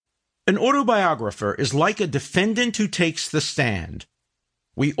An autobiographer is like a defendant who takes the stand.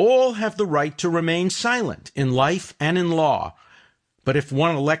 We all have the right to remain silent in life and in law, but if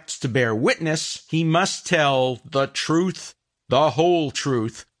one elects to bear witness, he must tell the truth, the whole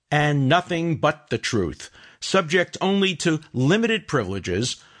truth, and nothing but the truth, subject only to limited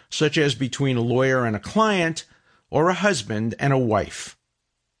privileges, such as between a lawyer and a client, or a husband and a wife.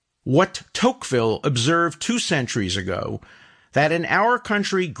 What Tocqueville observed 2 centuries ago, that in our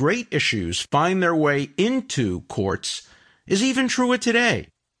country great issues find their way into courts, is even truer today.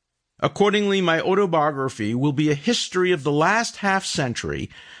 Accordingly, my autobiography will be a history of the last half-century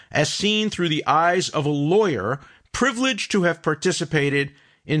as seen through the eyes of a lawyer privileged to have participated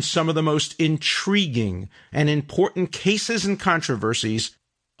in some of the most intriguing and important cases and controversies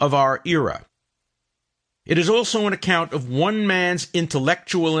of our era. It is also an account of one man's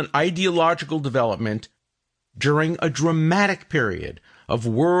intellectual and ideological development during a dramatic period of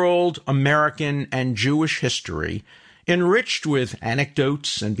world, American, and Jewish history, enriched with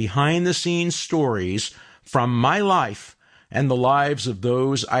anecdotes and behind-the-scenes stories from my life and the lives of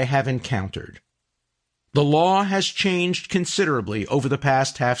those I have encountered. The law has changed considerably over the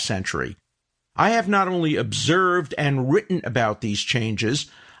past half-century. I have not only observed and written about these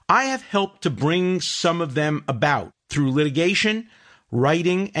changes, I have helped to bring some of them about through litigation,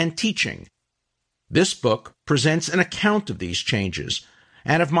 writing, and teaching. This book presents an account of these changes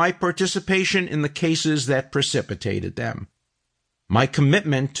and of my participation in the cases that precipitated them. My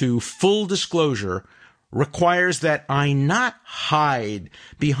commitment to full disclosure requires that I not hide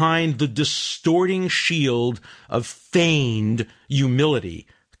behind the distorting shield of feigned humility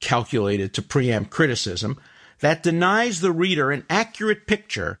calculated to preempt criticism that denies the reader an accurate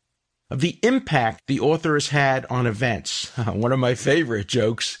picture of the impact the author has had on events. One of my favorite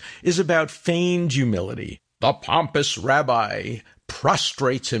jokes is about feigned humility. The pompous rabbi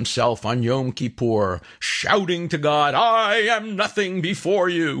prostrates himself on Yom Kippur, shouting to God, "I am nothing before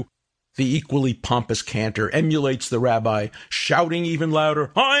you." The equally pompous cantor emulates the rabbi, shouting even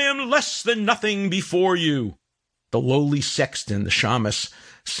louder, "I am less than nothing before you." The lowly sexton, the shamus,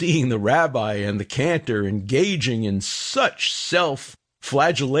 seeing the rabbi and the cantor engaging in such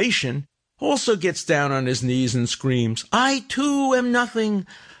self-flagellation, also gets down on his knees and screams, "I too am nothing."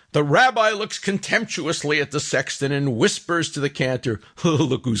 The rabbi looks contemptuously at the sexton and whispers to the cantor, "Oh,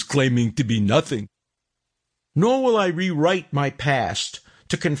 look who's claiming to be nothing." Nor will I rewrite my past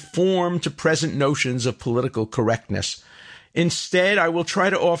to conform to present notions of political correctness. Instead, I will try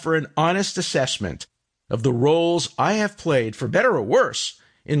to offer an honest assessment of the roles I have played, for better or worse,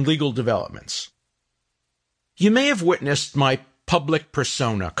 in legal developments. You may have witnessed my public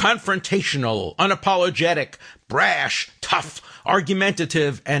persona, confrontational, unapologetic, brash, tough,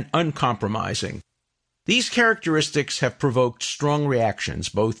 argumentative, and uncompromising. These characteristics have provoked strong reactions,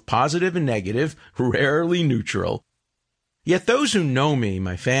 both positive and negative, rarely neutral. Yet those who know me,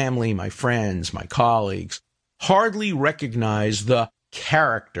 my family, my friends, my colleagues, hardly recognize the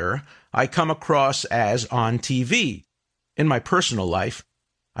character I come across as on TV. In my personal life,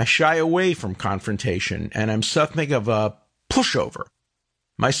 I shy away from confrontation, and I'm something of a pushover.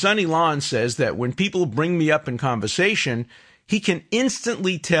 My son Elon says that when people bring me up in conversation, he can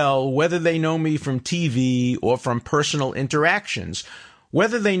instantly tell whether they know me from TV or from personal interactions,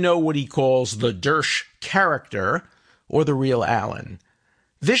 whether they know what he calls the Dersh character or the real Alan.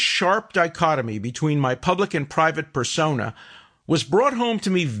 This sharp dichotomy between my public and private persona was brought home to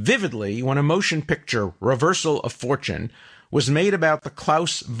me vividly when a motion picture, Reversal of Fortune, was made about the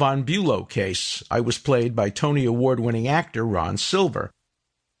Klaus von Bülow case. I was played by Tony Award-winning actor Ron Silver.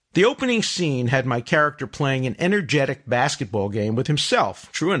 The opening scene had my character playing an energetic basketball game with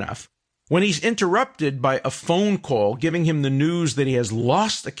himself, true enough, when he's interrupted by a phone call giving him the news that he has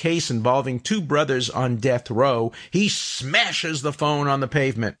lost a case involving 2 brothers on death row. He smashes the phone on the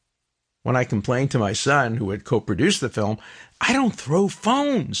pavement. When I complained to my son, who had co-produced the film, "I don't throw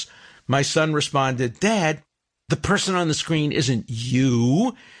phones," my son responded, "Dad, the person on the screen isn't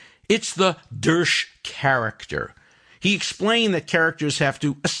you. It's the Dersh character." He explained that characters have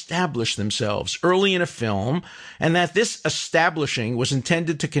to establish themselves early in a film, and that this establishing was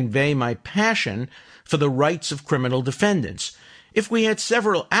intended to convey my passion for the rights of criminal defendants. If we had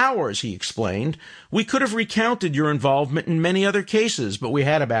several hours, he explained, we could have recounted your involvement in many other cases, but we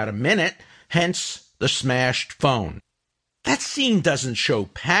had about a minute, hence the smashed phone. That scene doesn't show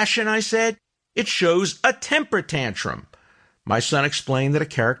passion, I said. It shows a temper tantrum. My son explained that a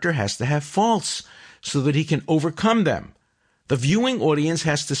character has to have faults so that he can overcome them. The viewing audience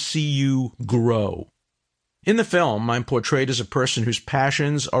has to see you grow. In the film, I'm portrayed as a person whose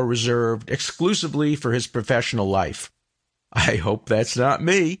passions are reserved exclusively for his professional life. I hope that's not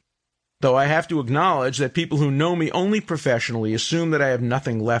me. though I have to acknowledge that people who know me only professionally assume that I have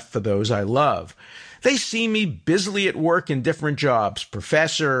nothing left for those I love. They see me busily at work in different jobs: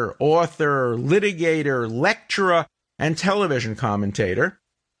 professor, author, litigator, lecturer, and television commentator,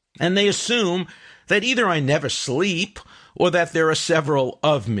 and they assume that either I never sleep or that there are several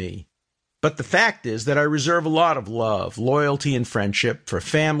of me. But the fact is that I reserve a lot of love, loyalty, and friendship for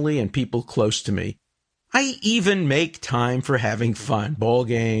family and people close to me. I even make time for having fun: ball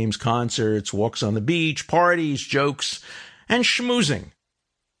games, concerts, walks on the beach, parties, jokes, and schmoozing.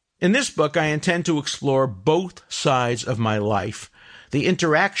 In this book, I intend to explore both sides of my life, the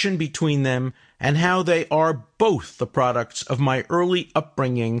interaction between them, and how they are both the products of my early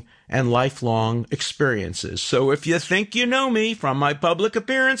upbringing and lifelong experiences. So if you think you know me from my public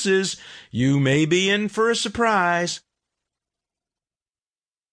appearances, you may be in for a surprise.